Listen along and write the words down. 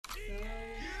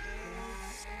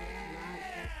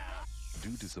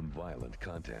Due to some violent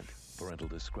content, parental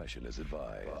discretion is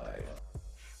advised.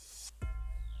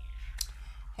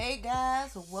 Hey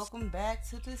guys, welcome back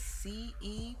to the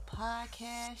CE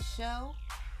Podcast Show.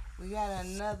 We got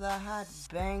another hot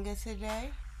banger today.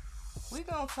 We're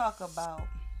going to talk about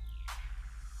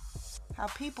how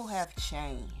people have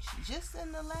changed just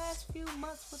in the last few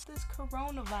months with this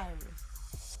coronavirus.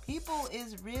 People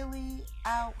is really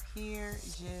out here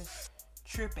just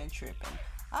tripping.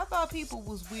 I thought people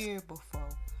was weird before,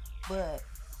 but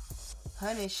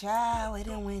honey child, it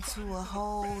done went to a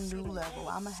whole new level.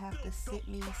 I'ma have to sip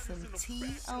me some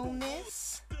tea on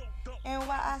this. And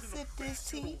while I sip this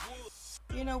tea,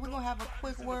 we're gonna have a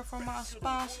quick word from our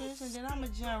sponsors, and then I'ma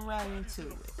jump right into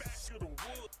it.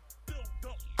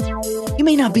 You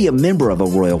may not be a member of a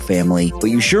royal family,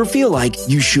 but you sure feel like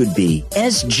you should be.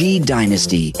 SG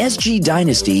Dynasty. SG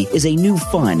Dynasty is a new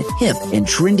fun, hip, and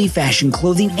trendy fashion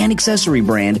clothing and accessory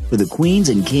brand for the queens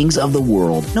and kings of the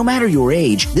world. No matter your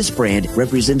age, this brand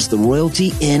represents the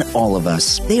royalty in all of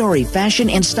us. They are a fashion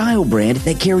and style brand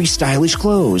that carries stylish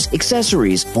clothes,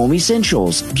 accessories, home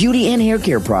essentials, beauty and hair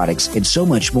care products, and so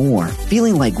much more.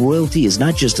 Feeling like royalty is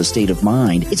not just a state of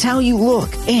mind, it's how you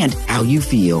look and how you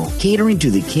feel. Catering to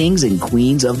the kings and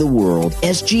queens of the world.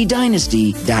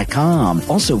 SGDynasty.com.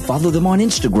 Also follow them on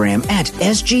Instagram at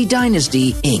SG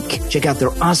Dynasty Inc. Check out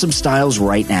their awesome styles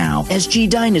right now.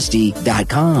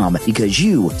 SGDynasty.com, because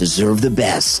you deserve the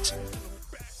best.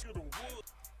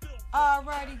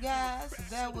 Alrighty guys,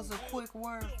 that was a quick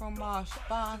word from our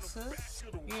sponsors,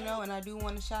 and I do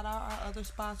want to shout out our other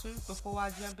sponsors before I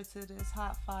jump into this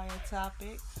hot fire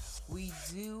topic. We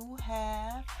do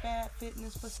have Fat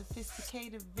Fitness for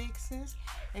Sophisticated Vixens.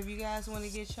 If you guys want to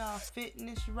get y'all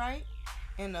fitness right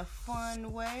in a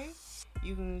fun way,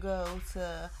 you can go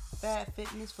to Fat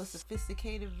Fitness for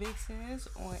Sophisticated Vixens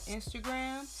on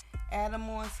Instagram. Add them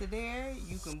on to there.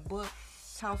 You can book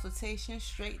consultation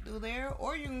straight through there,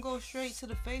 or you can go straight to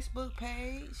the Facebook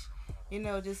page.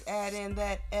 Just add in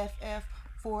that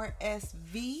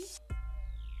FF4SV,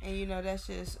 and that's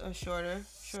just a shorter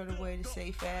way to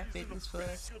say Fat Fitness for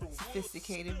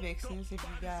Sophisticated Vixens. If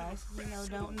you guys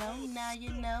don't know, now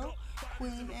you know.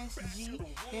 Queen SG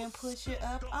then put you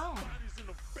up on.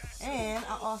 And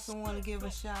I also want to give a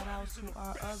shout out to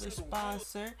our other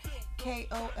sponsor,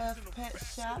 KOF Pet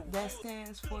Shop. That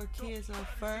stands for Kids of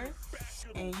Fur,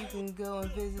 and you can go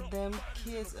and visit them,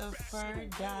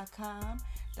 kidsoffur.com.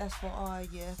 That's for all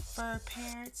your fur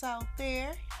parents out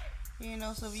there.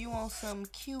 So if you want some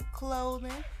cute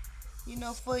clothing,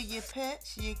 for your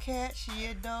pets, your cats,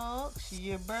 your dogs,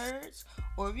 your birds,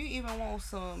 or if you even want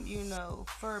some,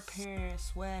 fur parent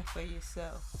swag for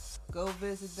yourself, go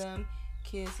visit them,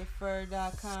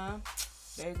 kidsoffur.com.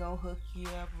 They're gonna hook you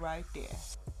up right there.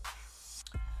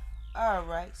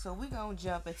 Alright, so we're gonna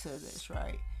jump into this,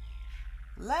 right?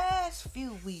 Last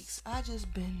few weeks, I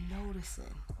just been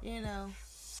noticing,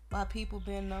 my people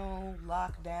been on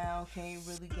lockdown, can't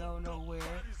really go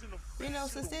nowhere.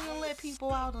 Since they done let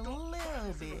people out a little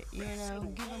bit, give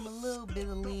them a little bit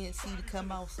of leniency to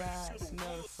come outside,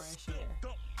 smell the fresh air.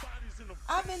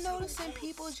 I've been noticing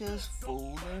people just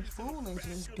fooling,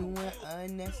 just doing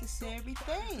unnecessary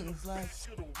things. Like,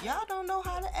 y'all don't know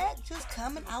how to act just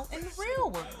coming out in the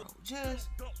real world. Just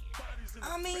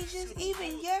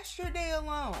even yesterday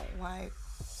alone, like,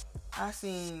 I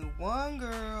seen one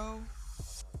girl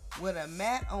with a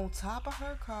mat on top of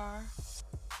her car,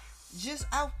 just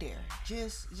out there,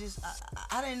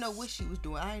 I didn't know what she was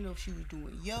doing. I didn't know if she was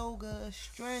doing yoga,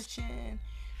 stretching,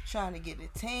 trying to get a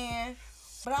tan,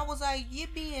 but I was like, you're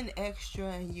being extra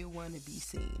and you want to be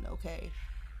seen, okay?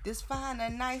 Just find a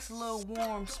nice little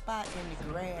warm spot in the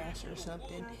grass or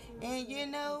something, and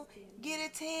get a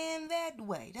tan that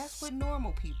way. That's what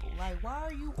normal people like. Why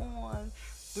are you on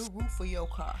the roof of your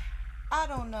car? I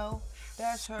don't know.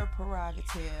 That's her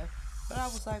prerogative. But I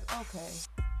was like, okay,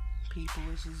 people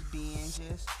is just being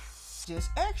just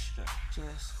extra.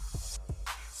 Just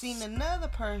seen another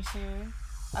person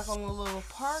like on a little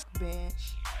park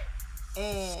bench,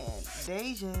 and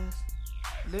they just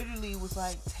literally was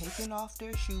like taking off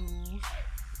their shoes,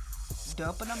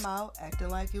 dumping them out, acting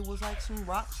like it was like some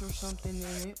rocks or something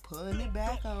in it, putting it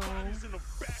back on.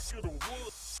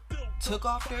 Took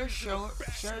off their shirt,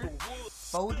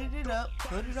 folded it up,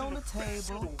 put it on the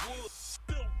table,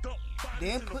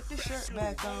 then put the shirt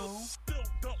back on,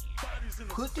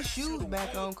 put the shoes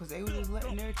back on because they were just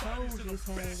letting their toes just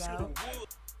hang out.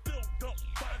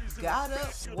 Got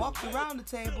up, walked around the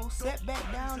table, sat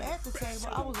back down at the table.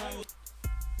 I was like,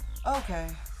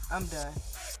 okay, I'm done.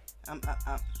 I'm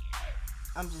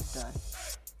just done.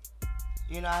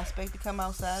 I expect to come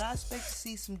outside. I expect to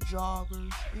see some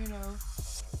joggers,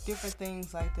 different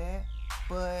things like that.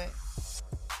 But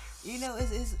you know,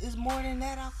 it's more than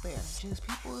that out there. Just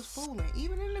people is fooling.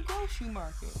 Even in the grocery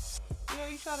market. You know,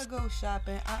 you try to go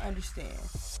shopping. I understand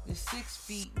the 6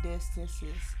 feet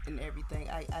distances and everything.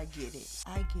 I get it.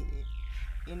 I get it.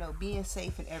 You know, being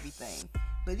safe and everything.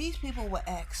 But these people will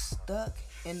act stuck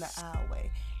in the aisleway.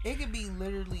 It could be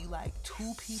literally like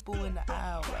 2 people in the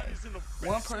aisleway.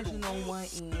 One person on one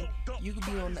end, you could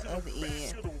be on the other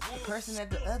end. The person at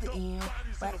the other end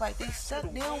act like they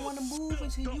stuck. They don't want to move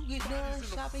until you get done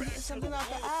shopping, getting something out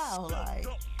the aisle. Like,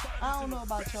 I don't know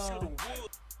about y'all,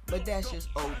 but that's just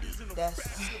OD. That's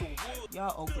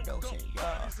y'all overdosing.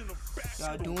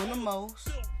 Y'all doing the most.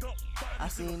 I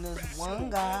seen this one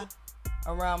guy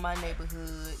around my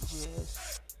neighborhood,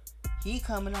 just he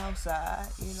coming outside,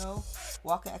 you know,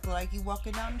 acting like he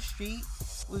walking down the street,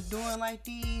 was doing like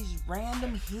these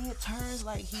random head turns,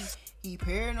 like he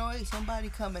paranoid, somebody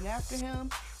coming after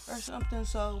him or something.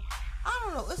 So I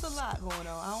don't know, it's a lot going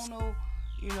on. I don't know,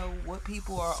 you know, what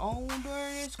people are on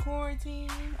during this quarantine.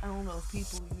 I don't know if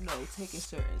people, you know, taking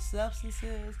certain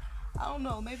substances. I don't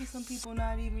know, maybe some people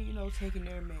not even, you know, taking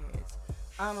their meds.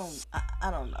 I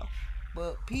don't know.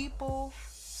 But people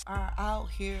are out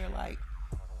here like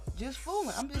just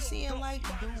fooling. I'm just seeing like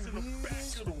the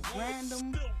weirdest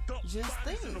random just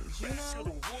things, you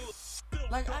know?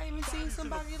 Like I even seen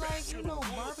somebody like, you know,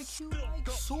 barbecue like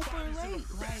super late.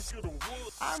 Like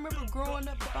I remember growing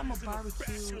up, if I'm a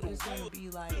barbecue, it's gonna be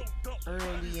like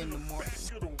early in the morning.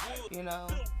 You know?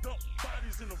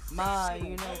 My,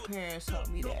 you know, parents taught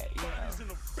me that, you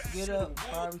know. Get up,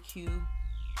 barbecue,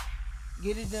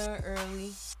 get it done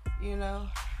early, you know,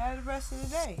 have the rest of the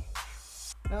day.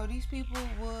 No, these people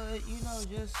would, you know,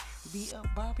 just be up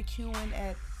barbecuing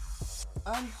at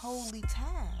unholy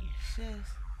times.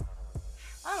 Just,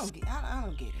 I don't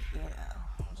get it, you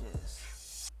know.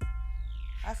 Just,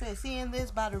 I said, seeing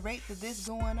this by the rate that this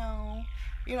going on,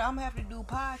 you know, I'm gonna have to do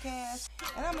podcasts,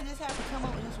 and I'm gonna just have to come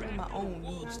up just with my own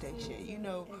news station, you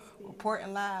know,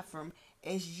 reporting live from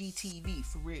SGTV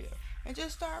for real. And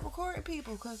just start recording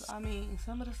people, because, I mean,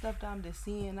 some of the stuff that I'm just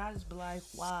seeing, I just be like,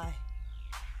 why?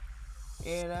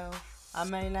 You know, I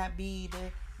may not be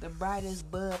the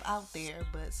brightest bulb out there,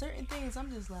 but certain things,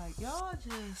 I'm just like, y'all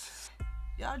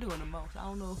doing the most. I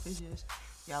don't know if it's just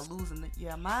y'all losing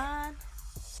your mind.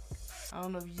 I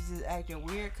don't know if you just acting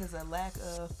weird because of lack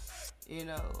of, you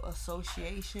know,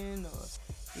 association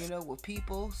or, you know, with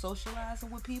people,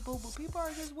 socializing with people. But people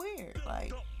are just weird.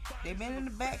 Like, they've been in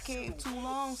the back cave too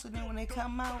long, so then when they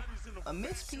come out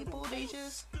amidst people, they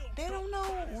don't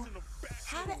know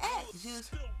how to act.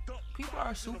 Just, people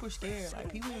are super scared.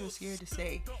 Like, people even scared to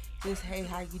say, just, hey,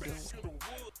 how you doing?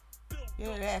 You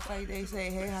know, they act like they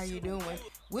say, hey, how you doing?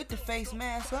 With the face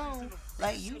mask on,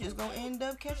 like, you just gonna end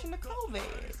up catching the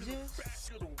COVID.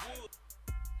 Just,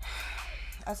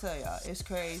 I tell y'all, it's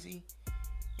crazy.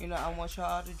 You know, I want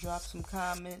y'all to drop some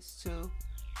comments too,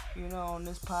 you know, on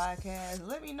this podcast.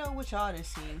 Let me know what y'all done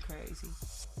seen crazy.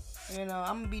 You know,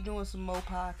 I'm gonna be doing some more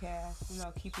podcasts, you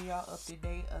know, keeping y'all up to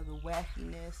date of the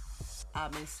wackiness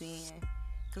I've been seeing.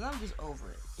 Cause I'm just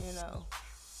over it, you know.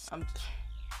 I'm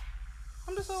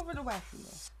just over the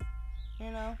wackiness,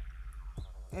 you know.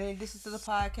 And in addition to the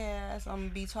podcast, I'm gonna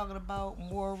be talking about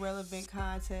more relevant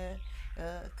content,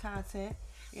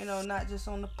 you know, not just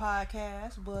on the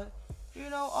podcast, but, you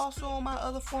know, also on my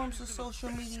other forms of social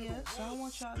media. So I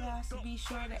want y'all guys to be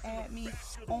sure to add me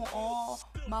on all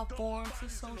my forms of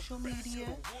social media.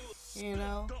 You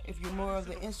know, if you're more of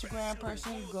the Instagram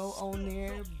person, go on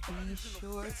there. Be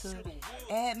sure to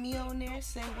add me on there.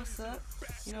 Say what's up.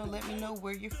 You know, let me know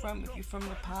where you're from. If you're from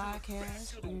the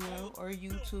podcast, you know, or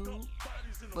YouTube.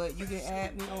 But you can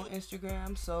add me on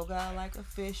Instagram, So God Like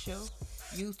Official.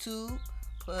 YouTube,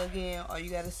 plug in. All you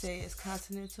gotta say is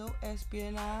Continental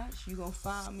Espionage. You gonna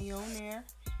find me on there.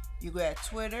 You got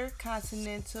Twitter,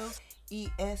 Continental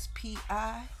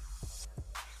ESPI.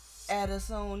 Add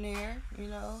us on there, you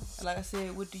know. And like I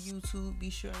said, with the YouTube, be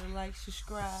sure to like,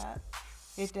 subscribe,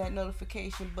 hit that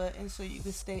notification button so you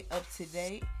can stay up to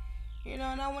date. You know,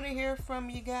 and I want to hear from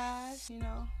you guys, you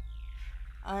know.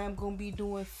 I am going to be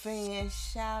doing fan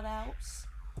shout outs.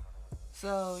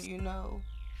 So, you know,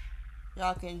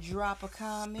 y'all can drop a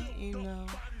comment, you know.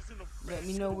 Let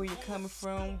me know where you're coming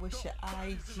from, what's your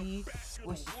IG,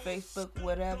 what's your Facebook,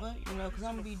 whatever, you know, because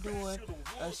I'm going to be doing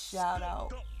a shout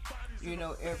out, you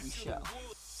know, every show.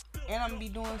 And I'm going to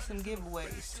be doing some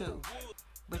giveaways too.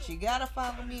 But you got to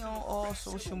follow me on all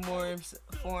social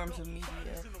forms of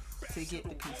media to get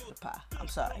the piece of the pie. I'm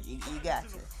sorry, you got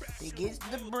to. To get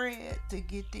the bread, to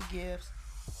get the gifts,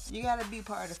 you got to be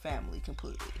part of the family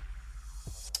completely.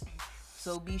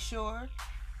 So be sure,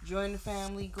 join the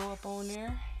family, go up on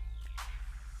there.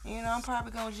 You know, I'm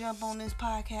probably gonna jump on this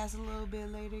podcast a little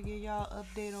bit later, give y'all an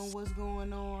update on what's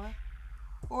going on,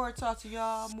 or talk to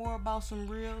y'all more about some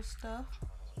real stuff.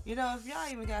 You know, if y'all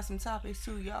even got some topics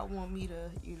too, y'all want me to,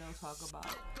 talk about,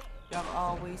 y'all can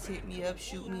always hit me up,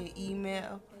 shoot me an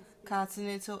email,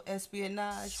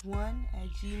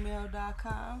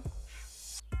 continentalespionage1@gmail.com.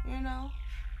 You know,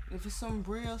 if it's some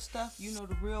real stuff,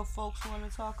 the real folks want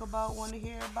to talk about, want to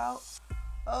hear about,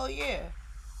 oh yeah,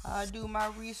 I do my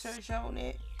research on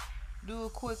it, do a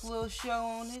quick little show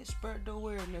on it, spread the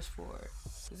awareness for it.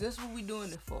 'Cause that's what we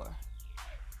doing it for.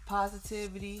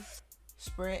 Positivity,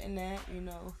 spreading that,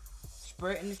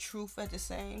 spreading the truth at the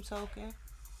same token.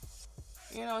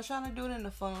 Trying to do it in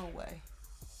a fun way.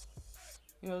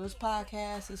 This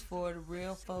podcast is for the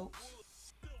real folks.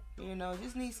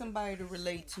 Just need somebody to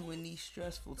relate to in these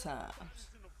stressful times.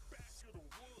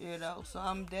 So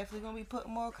I'm definitely going to be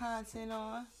putting more content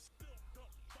on.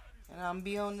 And I'm going to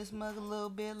be on this mug a little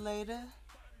bit later.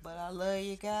 But I love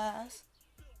you guys.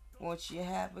 Want you to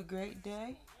have a great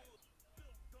day.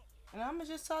 And I'm going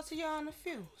to just talk to y'all in a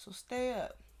few. So stay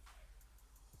up.